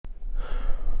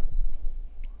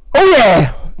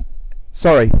yeah!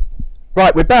 Sorry.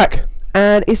 Right, we're back.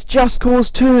 And it's Just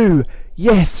Cause 2.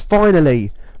 Yes,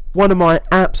 finally. One of my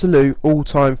absolute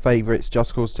all-time favourites,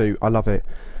 Just Cause 2. I love it.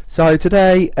 So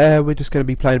today, we're just going to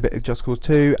be playing a bit of Just Cause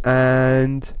 2.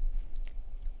 And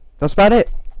that's about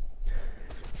it.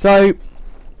 So,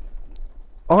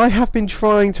 I have been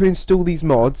trying to install these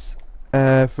mods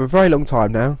for a very long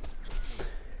time now.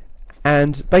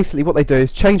 And basically what they do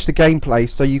is change the gameplay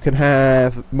so you can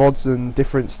have mods and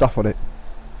different stuff on it.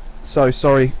 So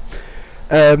sorry.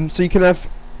 So you can have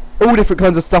all different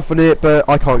kinds of stuff on it, but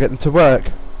I can't get them to work,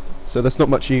 so there's not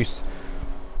much use.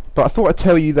 But I thought I'd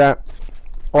tell you that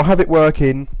I'll have it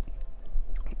working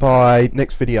by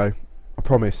next video. I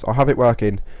promise. I'll have it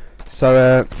working.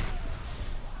 So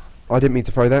I didn't mean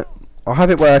to throw that. I'll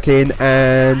have it working,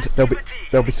 and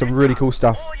there'll be some really cool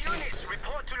stuff.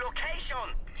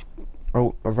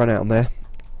 Oh, I've run out on there.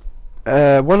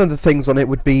 One of the things on it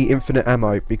would be infinite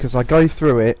ammo, because I go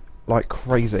through it like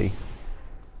crazy.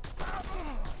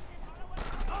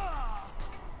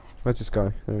 Where's this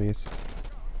guy? There he is.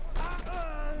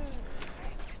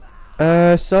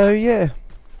 So yeah,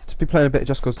 to be playing a bit of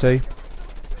Just Cause 2.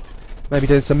 Maybe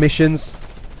doing some missions.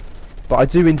 But I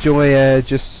do enjoy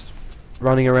just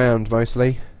running around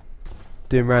mostly.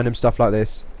 Doing random stuff like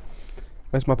this.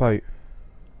 Where's my boat?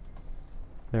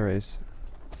 There it is.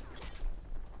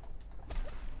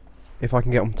 If I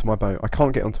can get onto my boat. I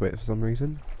can't get onto it for some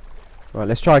reason. Right,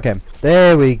 let's try again.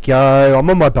 There we go. I'm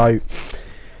on my boat.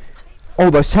 Oh,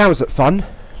 those towers are fun.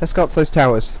 Let's go up to those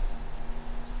towers.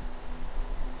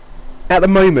 At the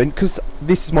moment, because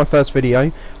this is my first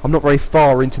video, I'm not very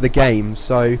far into the game,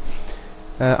 so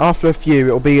after a few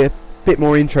it'll be a bit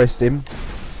more interesting.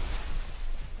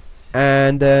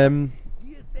 And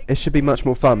it should be much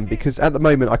more fun, because at the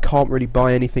moment I can't really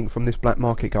buy anything from this black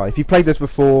market guy. If you've played this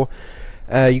before,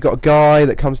 you got a guy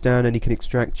that comes down and he can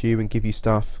extract you and give you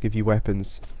stuff, give you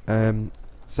weapons.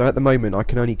 So at the moment I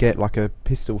can only get like a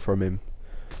pistol from him,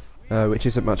 which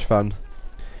isn't much fun.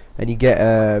 And you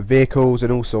get vehicles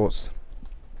and all sorts.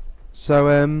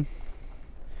 So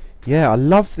yeah, I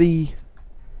love the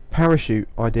parachute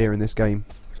idea in this game.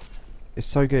 It's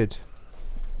so good.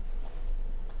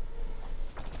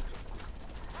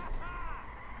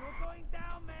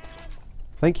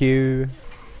 Thank you.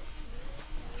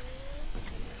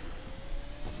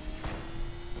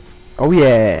 Oh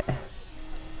yeah.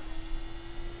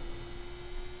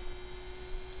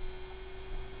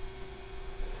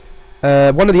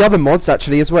 One of the other mods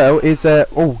actually as well is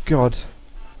oh god,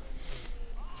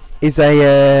 is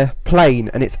a plane,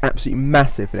 and it's absolutely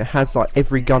massive, and it has like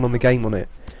every gun on the game on it,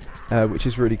 which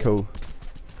is really cool.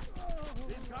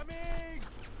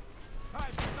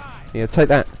 Yeah, take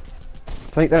that.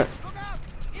 Take that.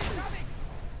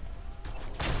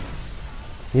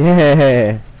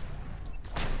 Yeah.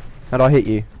 How'd I hit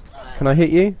you? Can I hit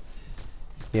you?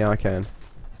 Yeah, I can.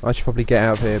 I should probably get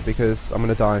out of here because I'm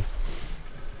gonna die.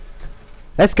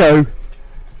 Let's go!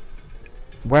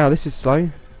 Wow, this is slow.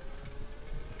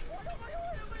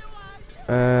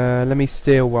 Let me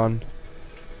steal one.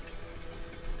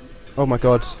 Oh my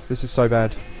god, this is so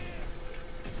bad.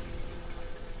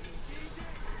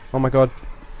 Oh my god.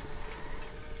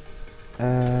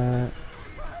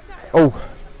 Oh!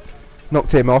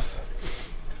 Knocked him off.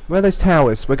 Where are those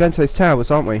towers? We're going to those towers,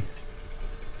 aren't we?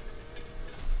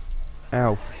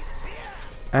 Ow.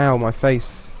 Ow, my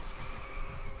face.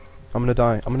 I'm gonna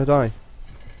die. I'm gonna die.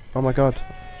 Oh my god.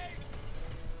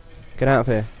 Get out of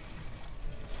here.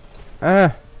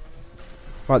 Ah!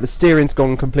 Right, the steering's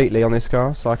gone completely on this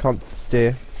car, so I can't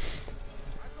steer.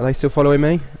 Are they still following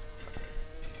me?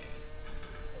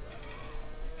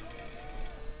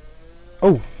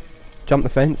 Oh! Jump the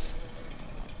fence.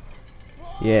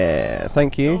 Yeah,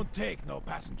 thank you. Don't take no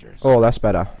passengers. Oh, that's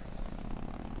better.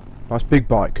 Nice big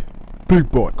bike.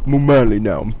 Big bike. I'm all manly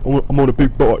now. I'm on a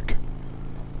big bike.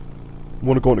 I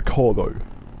want to go on a car though.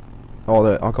 Oh,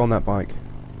 I'll go on that bike.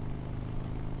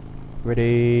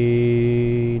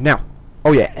 Ready now.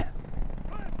 Oh yeah.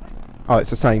 Oh,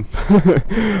 it's the same.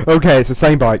 Okay, it's the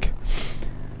same bike.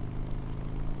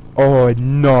 Oh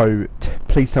no!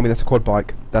 Please tell me that's a quad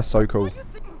bike. That's so cool.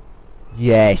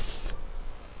 Yes.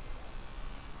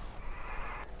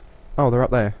 Oh, they're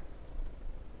up there.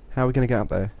 How are we gonna get up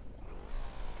there?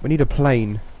 We need a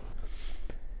plane.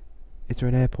 Is there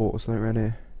an airport or something around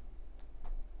here?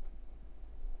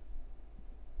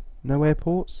 No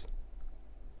airports?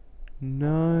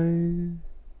 No.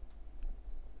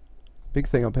 Big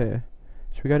thing up here.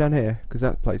 Should we go down here? Because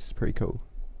that place is pretty cool.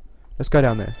 Let's go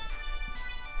down there.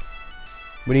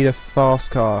 We need a fast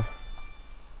car.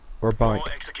 Or a bike.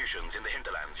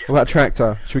 What about a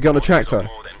tractor? Should we get on a tractor?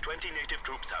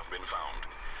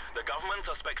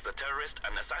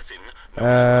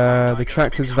 The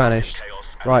tractor's vanished.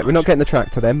 Right, we're not getting the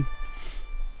tractor then.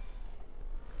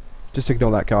 Just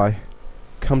ignore that guy.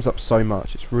 Comes up so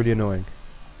much, it's really annoying.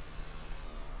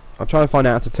 I'll try and find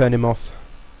out how to turn him off.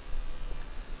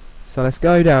 So let's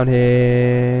go down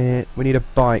here. We need a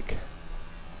bike.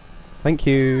 Thank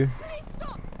you.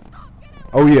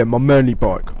 Oh yeah, my manly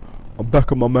bike. I'm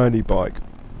back on my manly bike.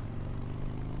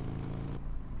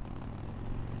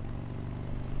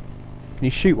 Can you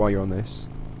shoot while you're on this?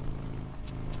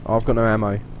 Oh, I've got no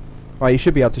ammo. Right, you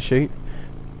should be able to shoot.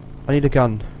 I need a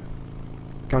gun.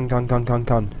 Gun.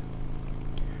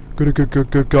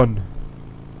 Good gun.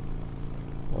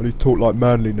 I need to talk like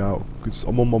manly now, because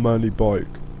I'm on my manly bike.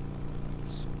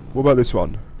 What about this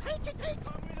one?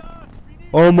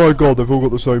 Oh my god, they've all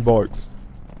got the same bikes.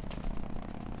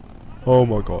 Oh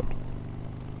my god.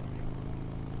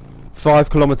 5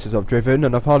 kilometers I've driven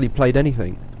and I've hardly played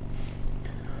anything.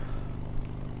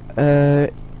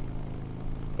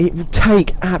 It will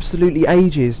take absolutely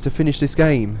ages to finish this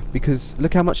game because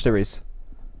look how much there is.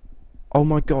 Oh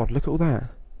my god, look at all that.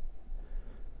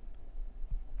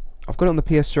 I've got it on the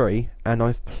PS3 and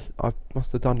I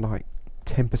must have done like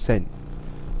 10%.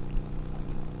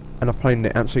 And I've played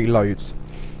it absolutely loads.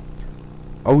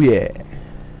 Oh yeah.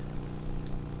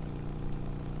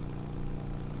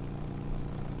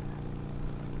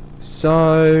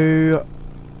 So,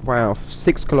 wow,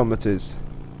 6 kilometers.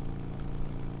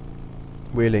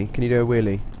 Wheelie, can you do a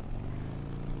wheelie?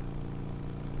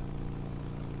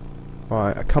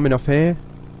 Right, coming off here.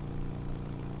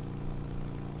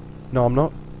 No, I'm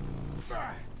not.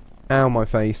 Ow, my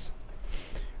face.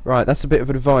 Right, that's a bit of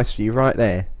advice for you right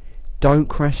there. Don't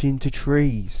crash into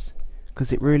trees,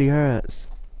 because it really hurts.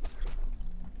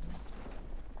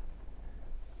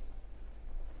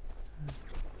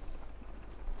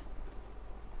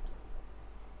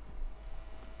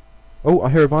 Oh, I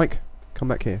hear a bike. Come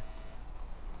back here.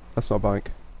 That's not a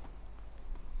bike.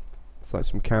 It's like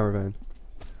some caravan.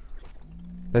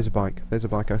 There's a bike. There's a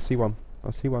bike. I see one.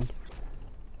 I see one.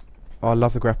 Oh, I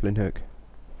love the grappling hook.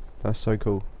 That's so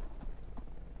cool.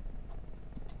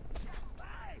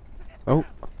 Oh,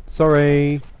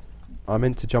 sorry. I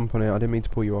meant to jump on it. I didn't mean to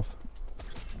pull you off.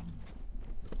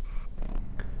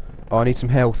 Oh, I need some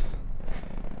health.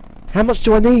 How much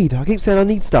do I need? I keep saying I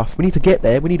need stuff. We need to get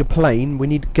there. We need a plane. We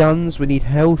need guns. We need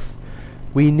health.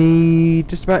 We need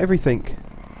just about everything.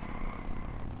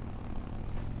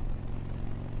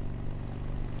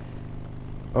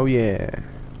 Oh yeah.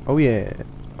 Oh yeah.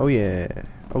 Oh yeah.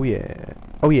 Oh yeah.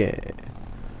 Oh yeah.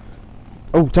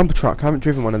 Oh, dumper truck. I haven't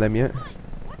driven one of them yet.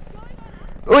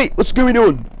 Oi, what's going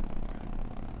on?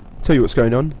 Tell you what's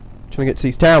going on. Trying to get to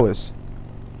these towers.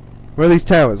 Where are these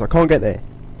towers? I can't get there.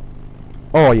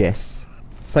 Oh yes.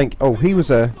 Oh, he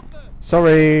was a.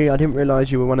 Sorry, I didn't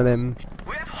realise you were one of them.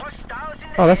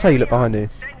 Oh, that's how you look behind you.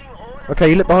 Okay,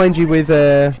 you look behind you with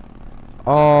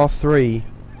R3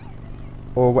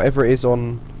 or whatever it is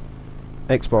on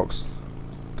Xbox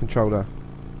controller.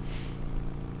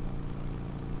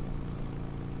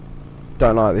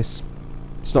 Don't like this.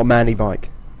 It's not a manly bike.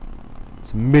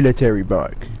 It's a military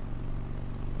bike.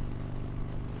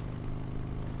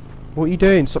 What are you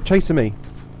doing? Stop chasing me.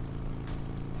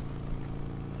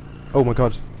 Oh my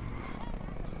god.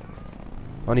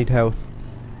 I need health.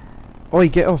 Oi,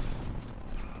 get off.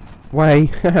 Way.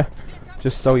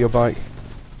 Just stole your bike.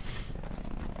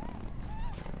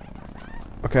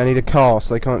 Okay, I need a car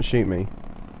so they can't shoot me.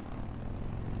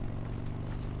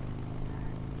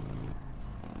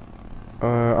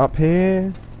 Up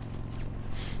here.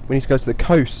 We need to go to the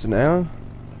coast now.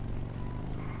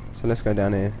 So let's go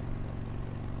down here.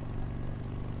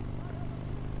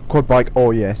 Quad bike, oh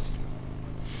yes.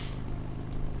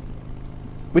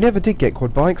 We never did get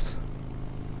quad bikes.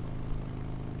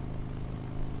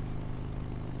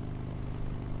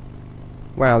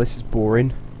 Wow, this is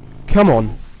boring. Come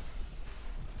on.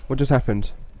 What just happened?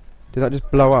 Did that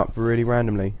just blow up really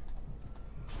randomly?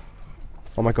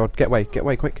 Oh my god, get away,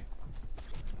 quick.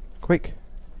 Quick.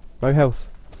 No health.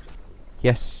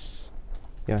 Yes.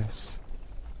 Yes.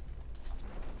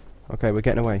 Okay, we're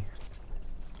getting away.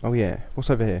 Oh yeah, what's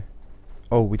over here?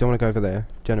 Oh, we don't want to go over there.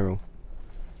 General.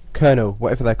 Colonel,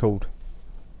 whatever they're called.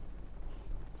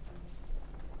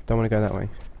 Don't want to go that way.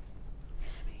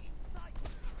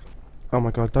 Oh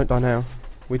my god, don't die now.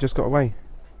 We just got away.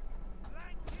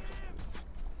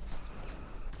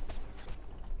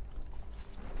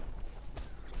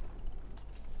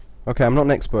 Okay, I'm not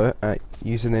an expert at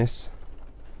using this.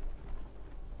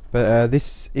 But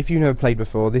this, if you've never played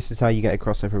before, this is how you get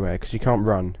across everywhere, because you can't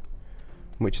run.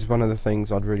 Which is one of the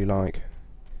things I'd really like.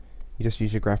 You just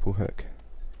use your grapple hook.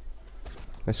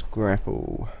 Let's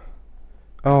grapple.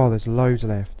 Oh, there's loads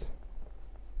left.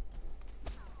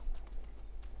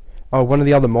 Oh, one of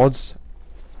the other mods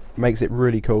makes it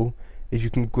really cool is you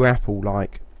can grapple,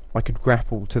 like I could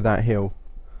grapple to that hill,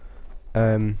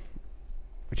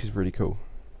 which is really cool.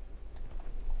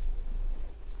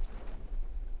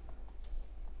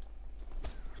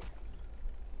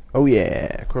 Oh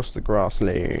yeah, across the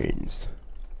grasslands.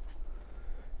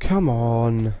 Come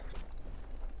on.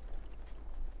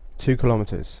 2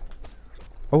 kilometers.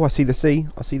 Oh, I see the sea.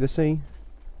 I see the sea.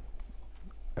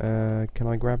 Can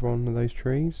I grab one of those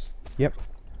trees? Yep.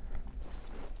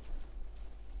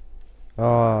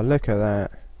 Oh, look at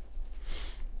that.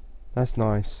 That's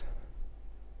nice.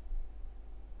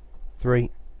 3,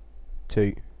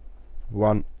 2,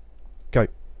 1, go.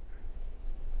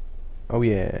 Oh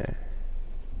yeah.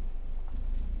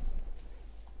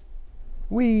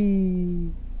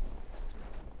 Whee!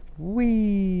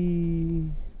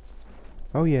 Whee!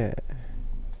 Oh yeah.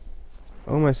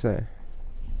 Almost there.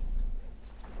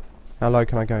 How low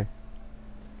can I go?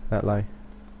 That low.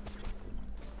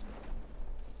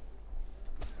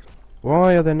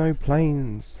 Why are there no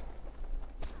planes?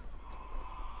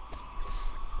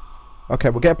 Okay,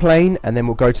 we'll get a plane and then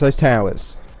we'll go to those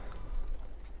towers.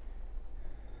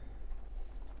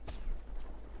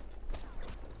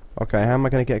 Okay, how am I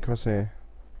going to get across here?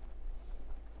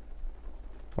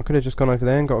 I could have just gone over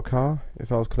there and got a car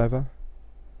if I was clever.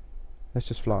 Let's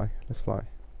just fly. Let's fly.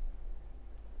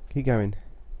 Keep going.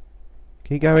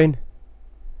 Keep going.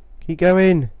 Keep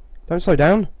going. Don't slow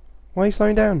down. Why are you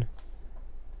slowing down?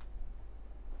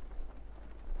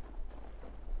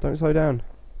 Don't slow down.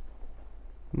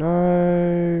 No,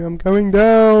 I'm going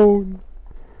down.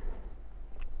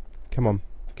 Come on.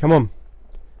 Come on.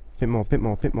 Bit more, bit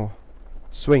more, bit more.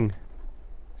 Swing.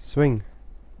 Swing.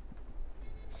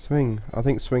 Swing. I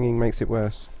think swinging makes it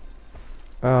worse.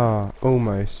 Ah,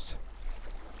 almost.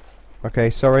 Okay,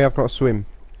 sorry, I've got to swim.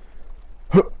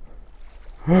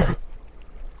 Oh,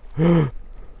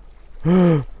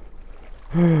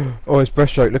 it's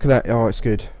breaststroke. Look at that. Oh, it's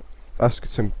good. That's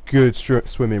some good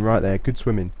swimming right there. Good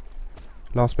swimming.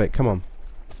 Last bit. Come on.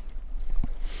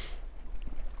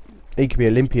 He could be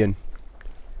Olympian.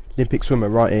 Olympic swimmer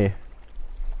right here.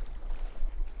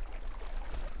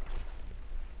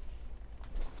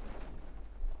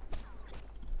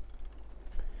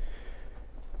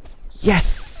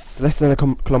 Yes! Less than a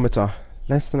kilometre.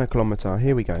 Less than a kilometre.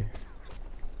 Here we go.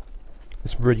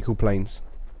 There's some really cool planes.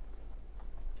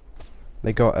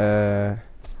 They got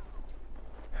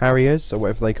Harriers or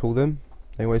whatever they call them.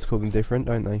 They always call them different,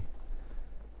 don't they?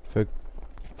 For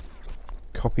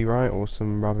copyright or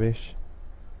some rubbish.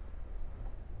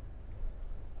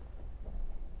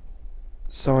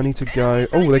 So I need to go.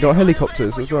 Oh, they got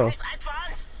helicopters as well.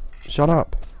 Shut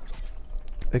up.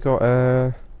 They got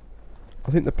I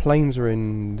think the planes are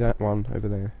in that one over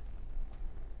there.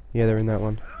 Yeah, they're in that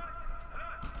one.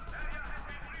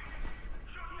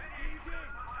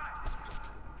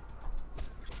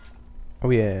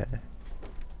 Oh yeah.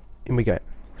 In we go.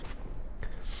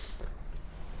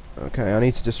 Okay, I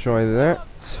need to destroy that.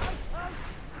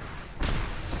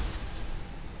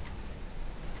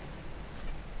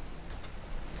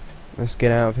 Let's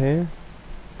get out of here.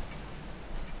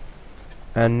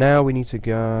 And now we need to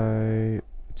go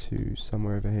to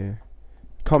somewhere over here.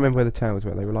 Can't remember where the towers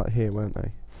were. They were like here, weren't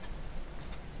they?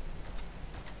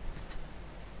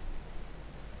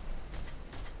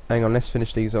 Hang on, let's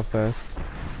finish these off first.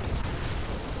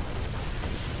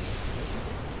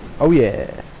 Oh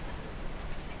yeah.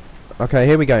 Okay,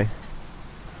 here we go.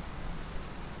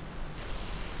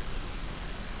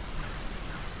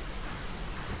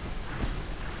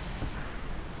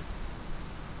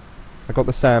 I got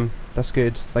the SAM. That's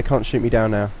good. They can't shoot me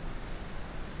down now.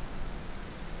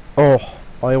 Oh,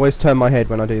 I always turn my head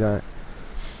when I do that.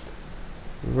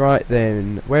 Right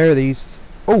then, where are these?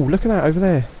 Oh, look at that over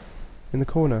there, in the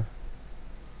corner.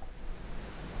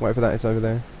 Whatever that is over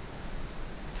there.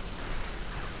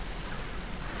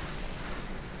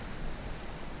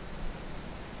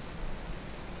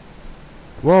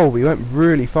 Whoa, we went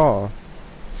really far.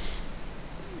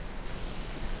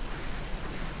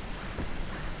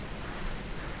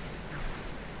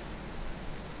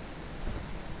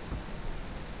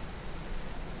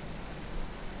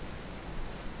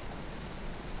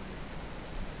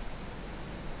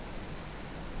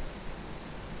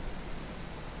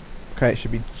 Okay, it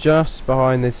should be just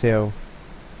behind this hill.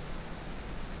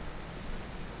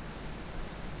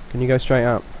 Can you go straight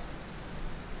up?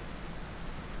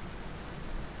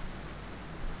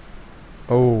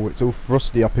 Oh, it's all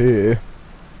frosty up here.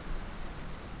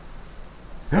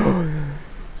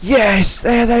 Yes,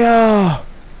 there they are.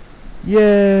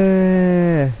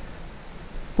 Yeah.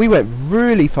 We went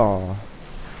really far.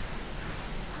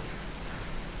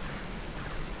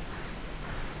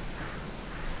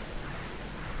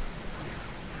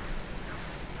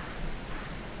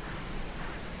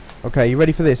 Okay, you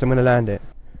ready for this? I'm gonna land it.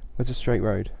 Where's a straight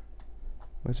road?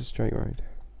 Where's a straight road?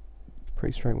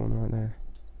 Pretty straight one right there.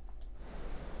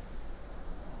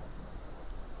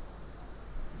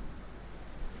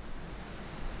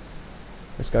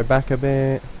 Let's go back a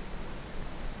bit.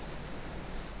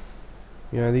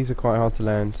 You know, these are quite hard to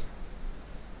land.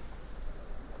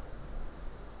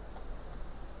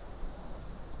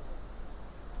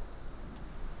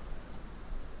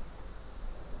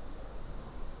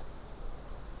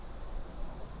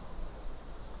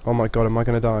 Oh my god, am I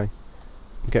gonna die?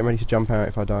 I'm getting ready to jump out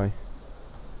if I die.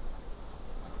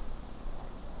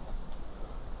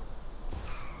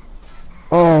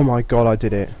 Oh my god, I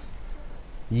did it.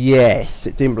 Yes,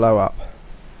 it didn't blow up.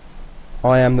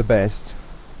 I am the best.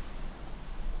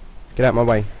 Get out my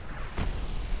way.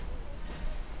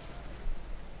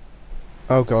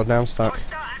 Oh god, now I'm stuck.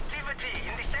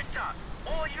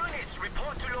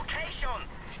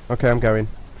 Okay, I'm going.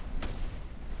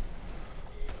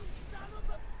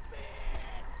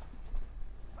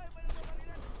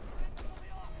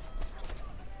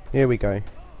 Here we go.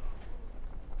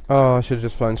 Oh, I should have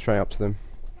just flown straight up to them.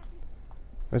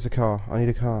 Where's the car? I need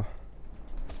a car.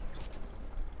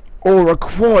 Or a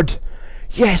quad!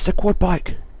 Yes, a quad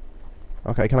bike!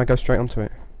 Okay, can I go straight onto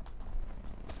it?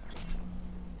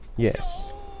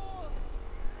 Yes.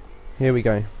 Here we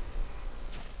go.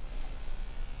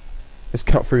 Let's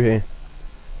cut through here.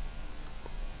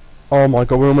 Oh my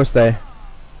god, we're almost there.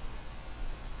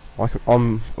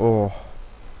 I'm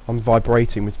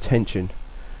vibrating with tension.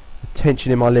 With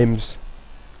tension in my limbs.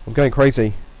 I'm going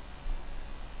crazy.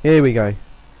 Here we go.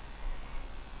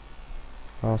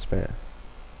 Last bit.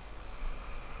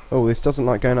 Oh, this doesn't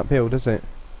like going uphill, does it?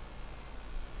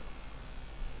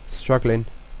 Struggling.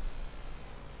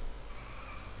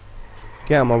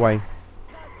 Get out of my way.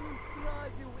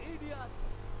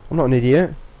 I'm not an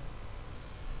idiot.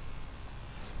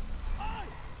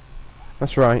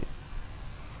 That's right.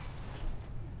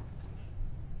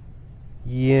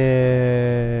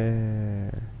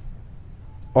 Yeah.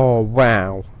 Oh,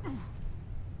 wow.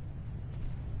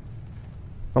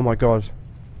 Oh my god.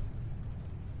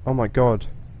 Oh my god.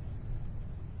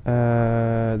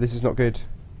 This is not good.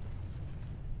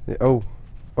 Oh.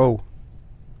 Oh.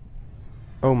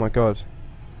 Oh my god.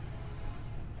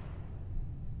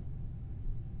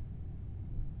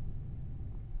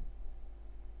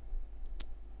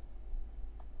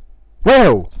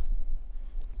 Well!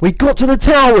 We got to the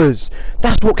towers!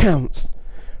 That's what counts!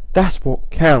 That's what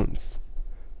counts!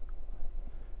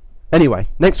 Anyway,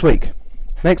 next week.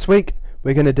 Next week,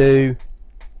 we're going to do...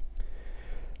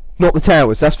 not the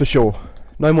towers, that's for sure.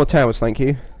 No more towers, thank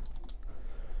you.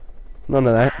 None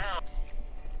of that.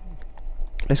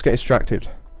 Let's get distracted.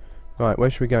 Right, where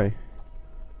should we go?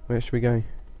 Where should we go?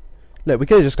 Look, we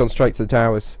could have just gone straight to the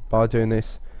towers by doing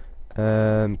this.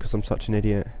 Because I'm such an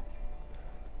idiot.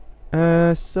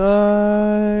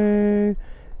 So...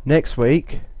 next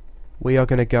week, we are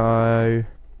going to go...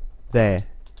 there.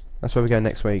 That's where we're going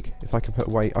next week. If I can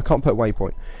put I can't put a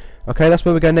waypoint. Okay, that's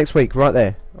where we're going next week, right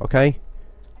there. Okay?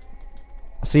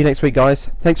 I'll see you next week, guys.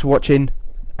 Thanks for watching,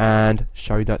 and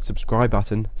show that subscribe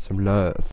button some love.